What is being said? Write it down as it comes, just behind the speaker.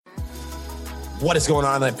What is going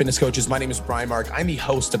on, online fitness coaches? My name is Brian Mark. I'm the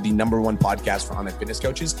host of the #1 podcast for online fitness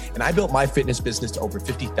coaches, and I built my fitness business to over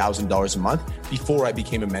 $50,000 a month before I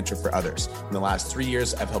became a mentor for others. In the last 3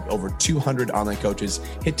 years, I've helped over 200 online coaches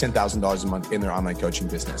hit $10,000 a month in their online coaching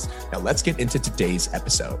business. Now let's get into today's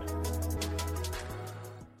episode.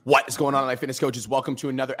 What is going on, online fitness coaches? Welcome to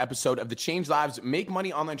another episode of the Change Lives, Make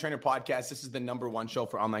Money Online Trainer podcast. This is the #1 show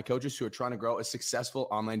for online coaches who are trying to grow a successful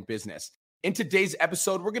online business. In today's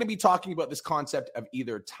episode, we're going to be talking about this concept of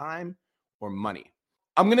either time or money.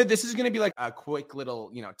 This is going to be like a quick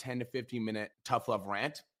little, 10 to 15 minute tough love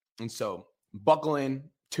rant. And so buckle in,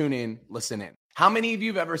 tune in, listen in. How many of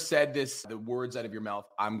you have ever said the words out of your mouth,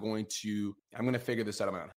 I'm going to figure this out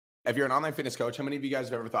on my own? If you're an online fitness coach, how many of you guys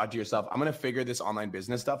have ever thought to yourself, I'm going to figure this online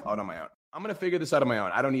business stuff out on my own? I'm going to figure this out on my own.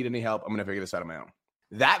 I don't need any help. I'm going to figure this out on my own.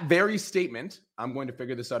 That very statement, I'm going to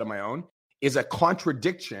figure this out on my own, is a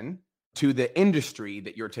contradiction to the industry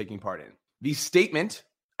that you're taking part in. The statement,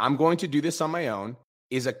 I'm going to do this on my own,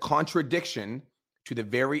 is a contradiction to the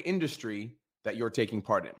very industry that you're taking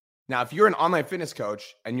part in. Now, if you're an online fitness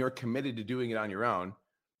coach and you're committed to doing it on your own,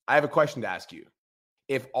 I have a question to ask you.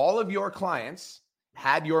 If all of your clients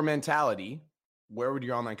had your mentality, where would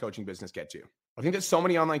your online coaching business get to? I think that so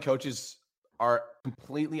many online coaches are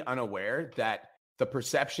completely unaware that the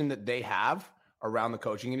perception that they have around the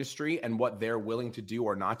coaching industry and what they're willing to do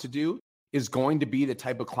or not to do is going to be the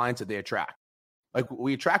type of clients that they attract. Like,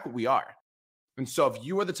 we attract what we are. And so if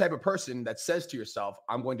you are the type of person that says to yourself,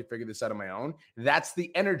 I'm going to figure this out on my own, that's the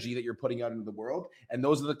energy that you're putting out into the world. And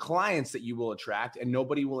those are the clients that you will attract, and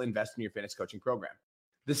nobody will invest in your fitness coaching program.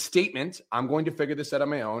 The statement, I'm going to figure this out on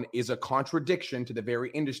my own, is a contradiction to the very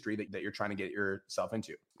industry that you're trying to get yourself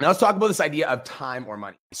into. Now let's talk about this idea of time or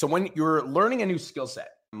money. So when you're learning a new skill set,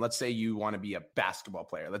 let's say you want to be a basketball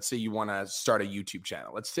player. Let's say you want to start a YouTube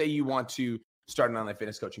channel. Let's say you want to start an online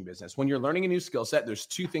fitness coaching business. When you're learning a new skill set, there's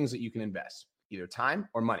two things that you can invest, either time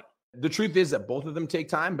or money. The truth is that both of them take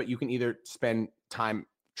time, but you can either spend time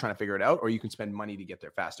trying to figure it out, or you can spend money to get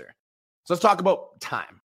there faster. So let's talk about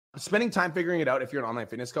time. Spending time figuring it out, if you're an online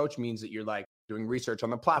fitness coach, means that you're like doing research on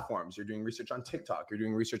the platforms. You're doing research on TikTok. You're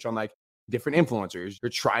doing research on like different influencers. You're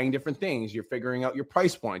trying different things. You're figuring out your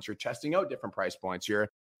price points. You're testing out different price points. You're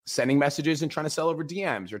sending messages and trying to sell over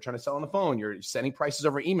DMs. You're trying to sell on the phone. You're sending prices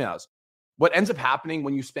over emails. What ends up happening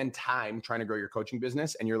when you spend time trying to grow your coaching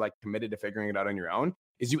business and you're like committed to figuring it out on your own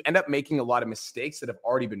is you end up making a lot of mistakes that have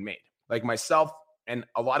already been made. Like myself and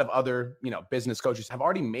a lot of other, business coaches have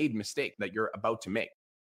already made mistakes that you're about to make.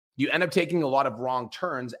 You end up taking a lot of wrong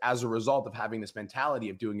turns as a result of having this mentality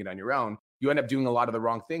of doing it on your own. You end up doing a lot of the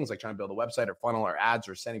wrong things, like trying to build a website or funnel or ads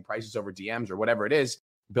or sending prices over DMs or whatever it is,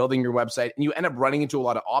 building your website, and you end up running into a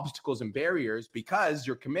lot of obstacles and barriers because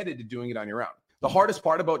you're committed to doing it on your own. The hardest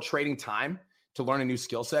part about trading time to learn a new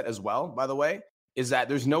skill set as well, by the way, is that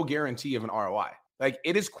there's no guarantee of an ROI. Like,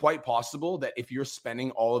 it is quite possible that if you're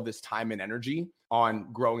spending all of this time and energy on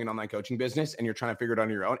growing an online coaching business and you're trying to figure it out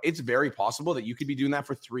on your own, it's very possible that you could be doing that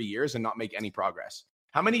for 3 years and not make any progress.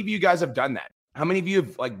 How many of you guys have done that? How many of you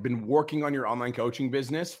have been working on your online coaching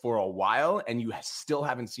business for a while and you still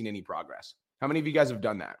haven't seen any progress? How many of you guys have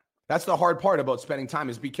done that? That's the hard part about spending time,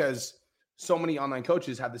 is because so many online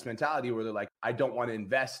coaches have this mentality where they're like, I don't want to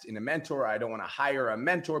invest in a mentor. I don't want to hire a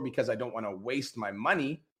mentor because I don't want to waste my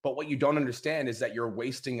money. But what you don't understand is that you're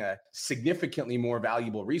wasting a significantly more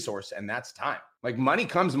valuable resource, and that's time. Like, money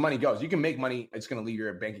comes and money goes. You can make money. It's going to leave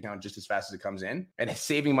your bank account just as fast as it comes in. And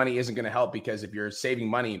saving money isn't going to help, because if you're saving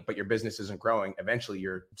money, but your business isn't growing, eventually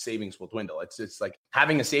your savings will dwindle. It's like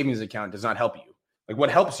having a savings account does not help you. Like, what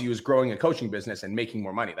helps you is growing a coaching business and making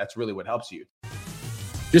more money. That's really what helps you.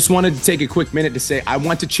 Just wanted to take a quick minute to say, I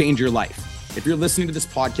want to change your life. If you're listening to this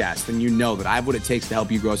podcast, then you know that I have what it takes to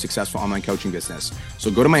help you grow a successful online coaching business.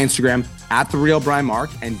 So go to my Instagram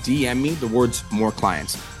 @TheRealBrianMark and DM me the words "more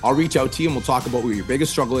clients." I'll reach out to you and we'll talk about what your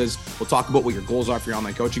biggest struggle is. We'll talk about what your goals are for your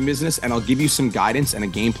online coaching business, and I'll give you some guidance and a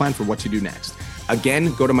game plan for what to do next.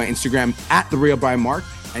 Again, go to my Instagram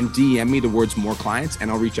 @TheRealBrianMark and DM me the words "more clients,"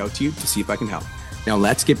 and I'll reach out to you to see if I can help. Now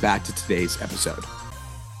let's get back to today's episode.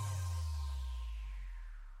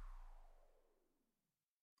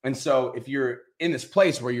 And so if you're in this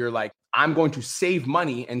place where you're like, I'm going to save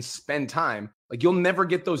money and spend time, like, you'll never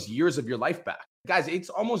get those years of your life back. Guys, it's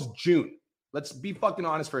almost June. Let's be fucking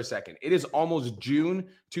honest for a second. It is almost June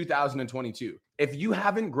 2022. If you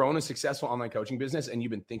haven't grown a successful online coaching business and you've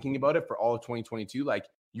been thinking about it for all of 2022, like,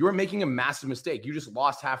 you're making a massive mistake. You just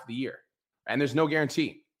lost half the year and there's no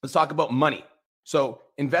guarantee. Let's talk about money. So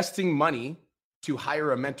investing money to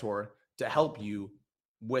hire a mentor to help you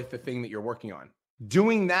with the thing that you're working on.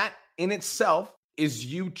 Doing that in itself is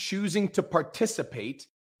you choosing to participate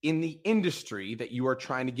in the industry that you are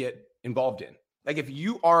trying to get involved in. Like if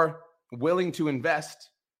you are willing to invest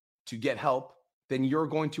to get help, then you're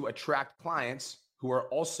going to attract clients who are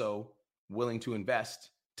also willing to invest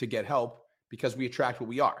to get help, because we attract what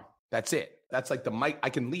we are. That's it. That's like the mic. I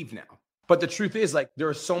can leave now. But the truth is, like, there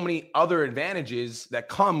are so many other advantages that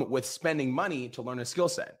come with spending money to learn a skill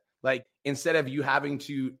set. Like, instead of you having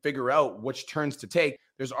to figure out which turns to take,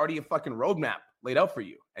 there's already a fucking roadmap laid out for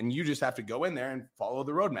you. And you just have to go in there and follow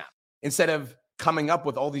the roadmap. Instead of coming up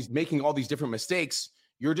with making all these different mistakes,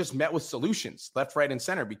 you're just met with solutions left, right, and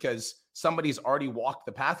center, because somebody's already walked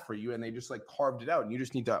the path for you and they just like carved it out and you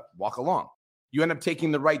just need to walk along. You end up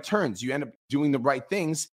taking the right turns. You end up doing the right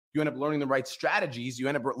things. You end up learning the right strategies. You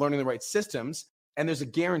end up learning the right systems. And there's a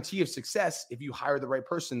guarantee of success if you hire the right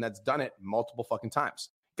person that's done it multiple fucking times.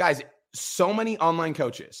 Guys, so many online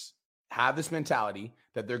coaches have this mentality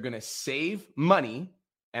that they're going to save money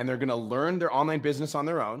and they're going to learn their online business on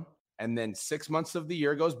their own. And then 6 months of the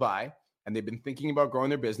year goes by and they've been thinking about growing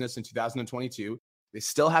their business in 2022. They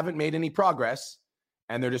still haven't made any progress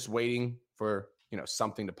and they're just waiting for,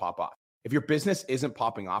 something to pop off. If your business isn't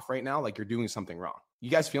popping off right now, like, you're doing something wrong.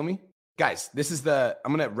 You guys feel me? Guys, I'm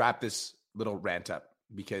going to wrap this little rant up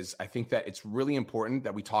because I think that it's really important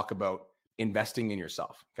that we talk about investing in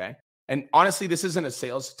yourself. Okay. And honestly, this isn't a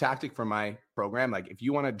sales tactic for my program. Like, if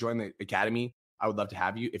you want to join the academy, I would love to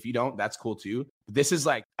have you. If you don't, that's cool too. This is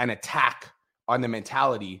like an attack on the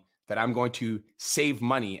mentality that I'm going to save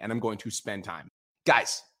money and I'm going to spend time.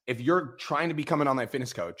 Guys, if you're trying to become an online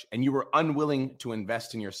fitness coach and you are unwilling to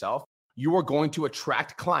invest in yourself, you are going to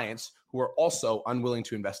attract clients who are also unwilling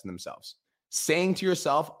to invest in themselves. Saying to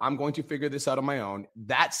yourself, I'm going to figure this out on my own,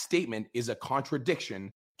 that statement is a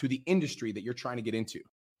contradiction to the industry that you're trying to get into.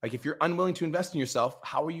 Like, if you're unwilling to invest in yourself,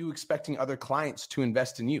 how are you expecting other clients to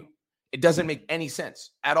invest in you? It doesn't make any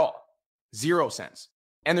sense at all. 0 sense.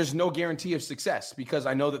 And there's no guarantee of success, because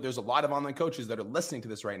I know that there's a lot of online coaches that are listening to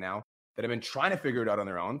this right now that have been trying to figure it out on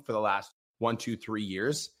their own for the last 1, 2, 3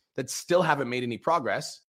 years that still haven't made any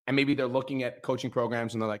progress. And maybe they're looking at coaching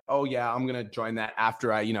programs and they're like, oh yeah, I'm going to join that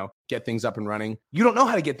after I, get things up and running. You don't know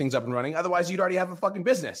how to get things up and running. Otherwise, you'd already have a fucking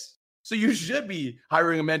business. So you should be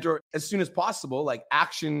hiring a mentor as soon as possible, like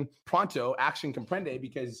action pronto, action comprende,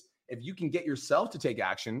 because if you can get yourself to take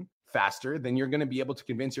action faster, then you're going to be able to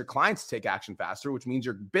convince your clients to take action faster, which means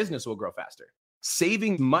your business will grow faster.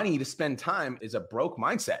 Saving money to spend time is a broke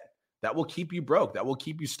mindset that will keep you broke, that will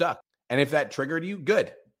keep you stuck. And if that triggered you,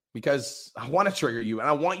 good, because I want to trigger you and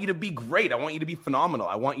I want you to be great. I want you to be phenomenal.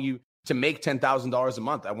 I want you to make $10,000 a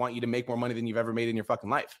month. I want you to make more money than you've ever made in your fucking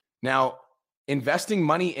life. Now, investing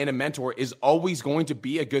money in a mentor is always going to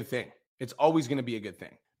be a good thing. It's always going to be a good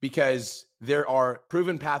thing because there are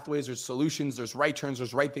proven pathways, there's solutions, there's right turns,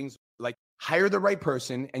 there's right things. Like, hire the right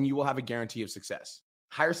person and you will have a guarantee of success.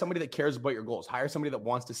 Hire somebody that cares about your goals. Hire somebody that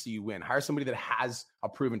wants to see you win. Hire somebody that has a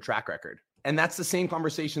proven track record. And that's the same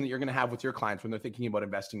conversation that you're going to have with your clients when they're thinking about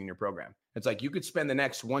investing in your program. It's like, you could spend the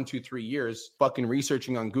next 1, 2, 3 years fucking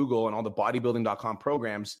researching on Google and all the bodybuilding.com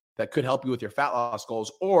programs that could help you with your fat loss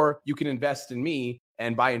goals, or you can invest in me.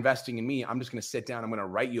 And by investing in me, I'm just going to sit down. I'm going to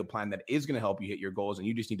write you a plan that is going to help you hit your goals, and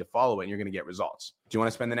you just need to follow it and you're going to get results. Do you want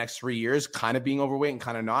to spend the next 3 years kind of being overweight and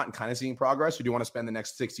kind of not and kind of seeing progress? Or do you want to spend the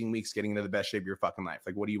next 16 weeks getting into the best shape of your fucking life?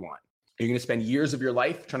 Like, what do you want? Are you going to spend years of your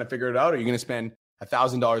life trying to figure it out? Or are you going to spend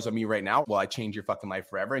 $1,000 on me right now? Well, I change your fucking life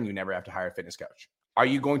forever and you never have to hire a fitness coach. Are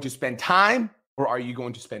you going to spend time or are you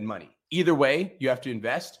going to spend money? Either way, you have to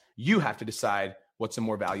invest. You have to decide what's a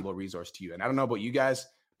more valuable resource to you. And I don't know about you guys,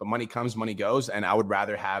 but money comes, money goes. And I would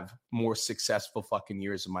rather have more successful fucking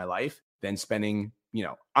years of my life than spending,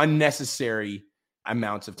 unnecessary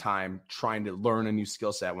amounts of time trying to learn a new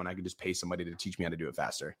skill set when I could just pay somebody to teach me how to do it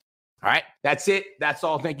faster. All right, that's it. That's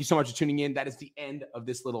all. Thank you so much for tuning in. That is the end of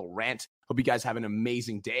this little rant. Hope you guys have an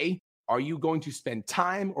amazing day. Are you going to spend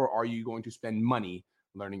time or are you going to spend money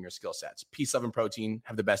learning your skill sets? Peace, love, and protein.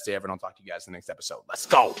 Have the best day ever. And I'll talk to you guys in the next episode. Let's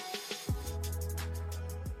go.